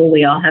people.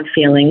 We all have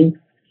feelings.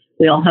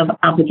 We all have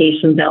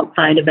obligations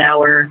outside of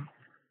our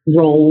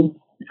role,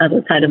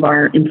 outside of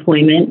our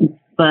employment,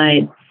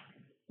 but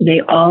they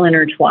all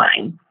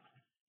intertwine.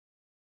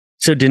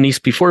 So Denise,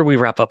 before we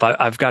wrap up,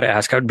 I've got to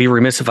ask, I'd be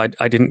remiss if I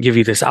didn't give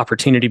you this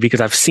opportunity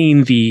because I've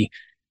seen the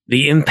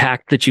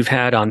impact that you've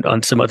had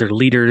on some other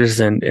leaders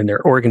and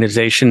their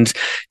organizations.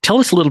 Tell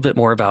us a little bit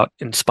more about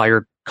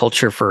Inspired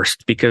Culture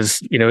First,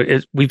 because,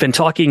 we've been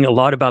talking a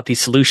lot about these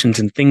solutions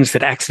and things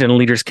that accidental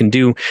leaders can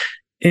do.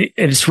 And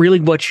it's really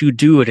what you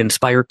do at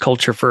Inspired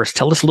Culture First.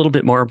 Tell us a little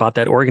bit more about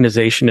that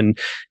organization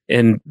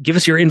and give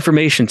us your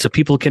information so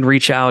people can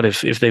reach out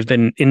if they've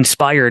been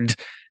inspired.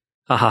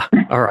 All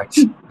right.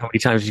 How many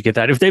times did you get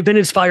that? If they've been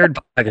inspired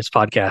by this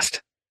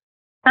podcast.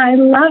 I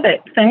love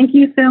it. Thank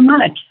you so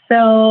much.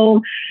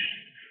 So,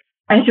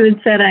 as you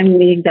had said, I'm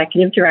the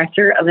executive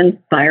director of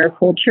Inspire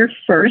Culture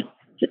First,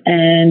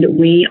 and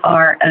we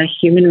are a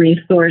human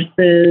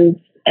resources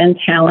and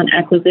talent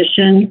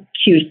acquisition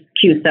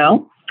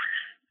QSO.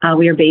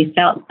 We are based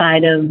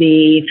outside of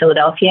the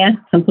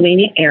Philadelphia,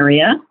 Pennsylvania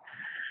area.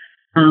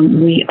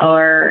 We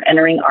are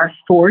entering our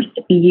fourth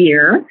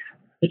year,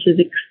 which is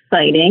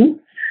exciting.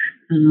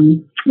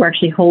 We're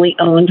actually wholly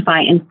owned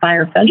by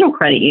Inspire Federal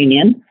Credit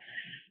Union.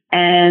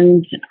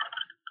 And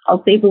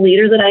I'll say the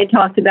leader that I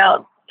talked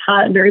about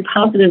very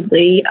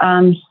positively,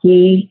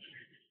 he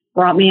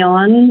brought me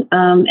on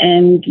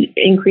and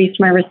increased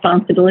my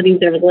responsibilities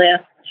over the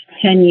last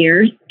 10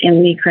 years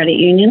in the credit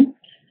union,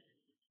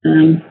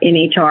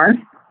 in HR,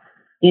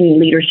 in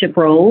leadership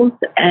roles,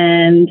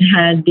 and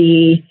had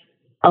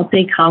I'll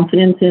say,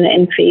 confidence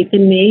and faith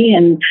in me,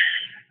 and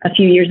a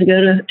few years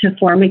ago to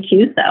form a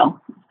QSO.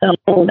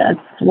 So that's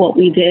what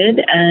we did.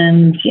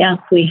 And yes,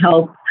 we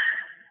help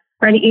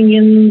credit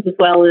unions as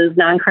well as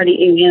non-credit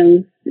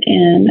unions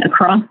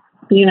across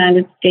the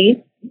United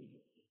States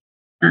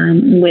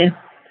with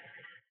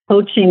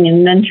coaching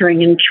and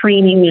mentoring and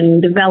training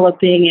and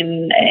developing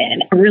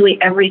and really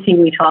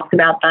everything we talked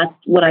about. That's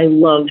what I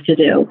love to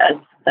do.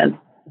 I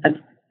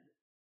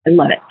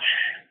love it.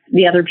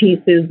 the other piece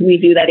is we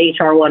do that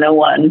HR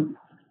 101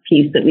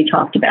 piece that we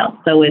talked about.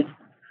 So it's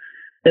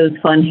those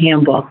fun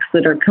handbooks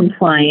that are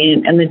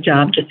compliant and the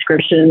job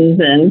descriptions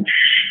and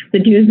the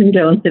do's and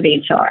don'ts of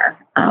HR.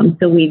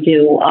 So we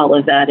do all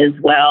of that as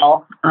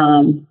well.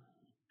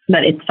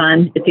 But it's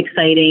fun. It's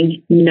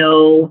exciting.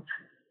 No,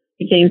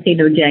 I can't even say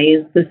no day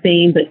is the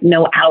same, but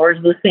no hour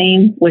is the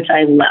same, which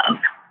I love.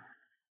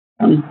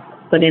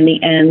 But in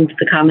the end,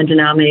 the common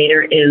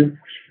denominator is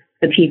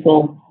the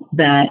people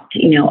that,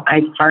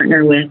 I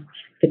partner with,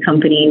 the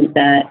companies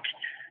that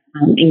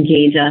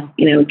engage us,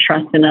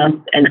 trust in us,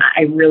 and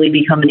I really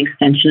become an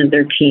extension of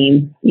their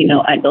team.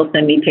 They'll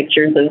send me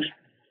pictures of,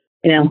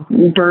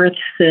 births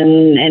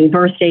and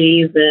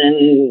birthdays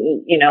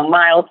and,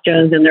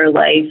 milestones in their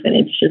life.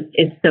 And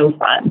it's so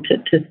fun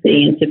to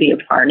see and to be a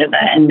part of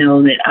that and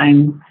know that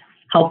I'm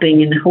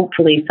helping in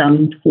hopefully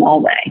some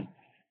small way.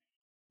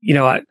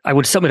 I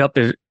would sum it up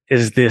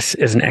as this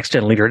as an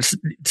accidental leader.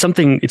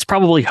 It's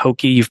probably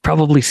hokey. You've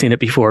probably seen it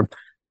before,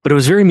 but it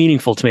was very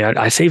meaningful to me.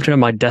 I saved it on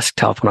my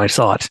desktop when I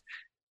saw it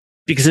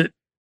because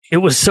it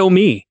was so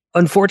me,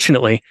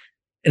 unfortunately.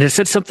 And it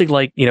said something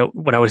like,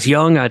 when I was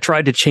young, I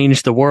tried to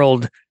change the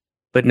world,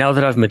 but now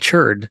that I've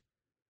matured,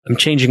 I'm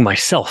changing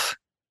myself.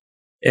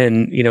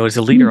 And, as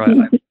a leader,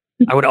 I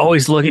would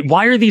always look at,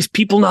 why are these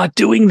people not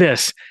doing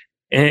this?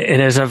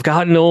 And as I've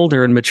gotten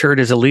older and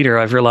matured as a leader,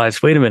 I've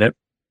realized, wait a minute,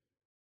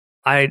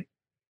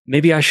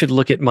 maybe I should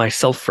look at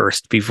myself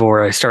first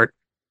before I start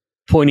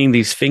pointing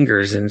these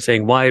fingers and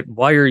saying, why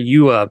are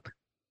you a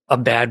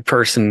bad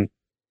person?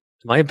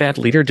 Am I a bad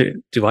leader?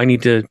 Do I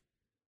need to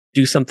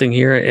do something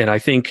here? And I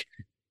think,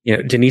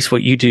 Denise,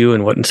 what you do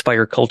and what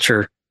Inspire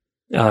Culture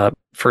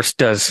first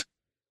does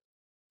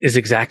is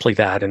exactly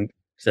that. And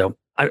so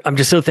I'm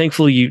just so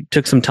thankful you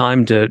took some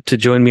time to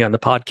join me on the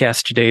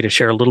podcast today to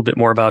share a little bit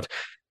more about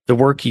the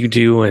work you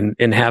do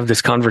and have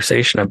this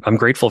conversation. I'm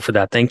grateful for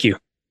that. Thank you.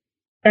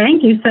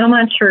 Thank you so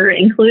much for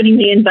including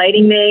me,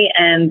 inviting me.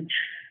 And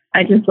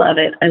I just love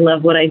it. I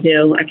love what I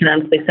do. I can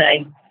honestly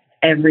say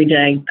every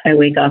day I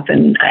wake up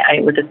and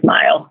I with a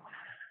smile.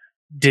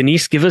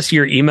 Denise, give us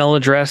your email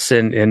address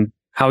and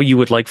how you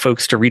would like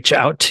folks to reach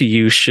out to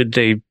you should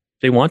they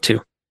want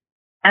to.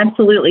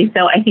 Absolutely.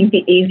 So I think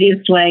the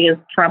easiest way is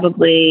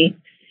probably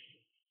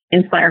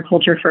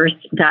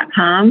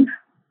inspireculturefirst.com.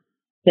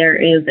 There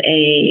is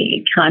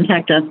a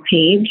contact us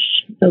page.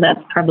 So that's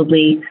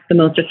probably the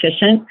most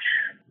efficient.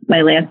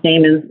 My last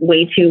name is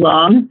way too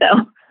long.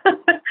 So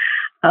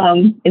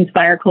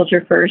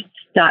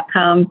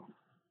inspireculturefirst.com.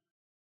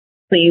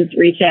 Please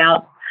reach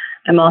out.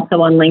 I'm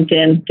also on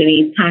LinkedIn,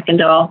 Denise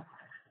Hackendahl,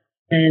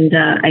 and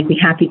I'd be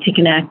happy to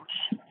connect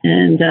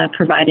and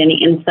provide any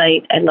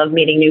insight. I love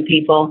meeting new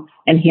people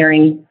and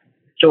hearing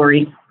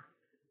stories.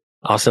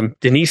 Awesome.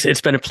 Denise,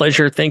 it's been a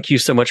pleasure. Thank you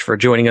so much for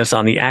joining us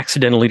on the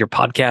Accidental Leader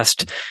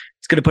podcast.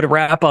 It's going to put a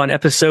wrap on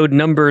episode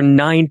number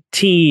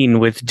 19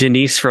 with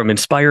Denise from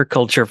Inspire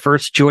Culture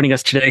First joining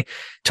us today,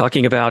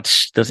 talking about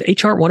those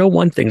HR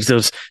 101 things,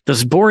 those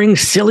boring,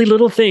 silly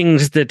little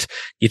things that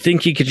you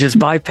think you could just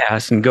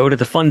bypass and go to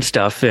the fun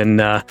stuff.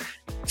 And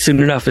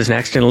soon enough, as an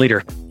accidental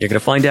leader, you're going to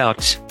find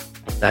out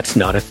that's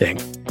not a thing.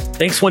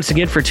 Thanks once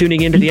again for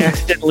tuning into The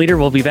Accidental Leader.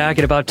 We'll be back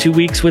in about 2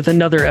 weeks with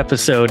another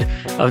episode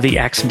of The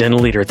Accidental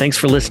Leader. Thanks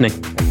for listening.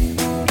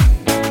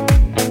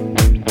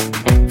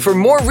 For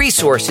more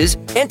resources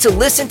and to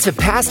listen to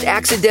past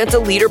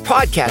Accidental Leader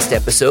podcast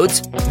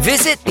episodes,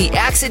 visit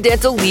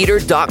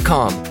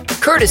theaccidentalleader.com,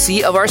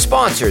 courtesy of our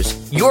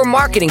sponsors, Your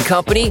Marketing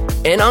Company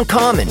and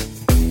Uncommon.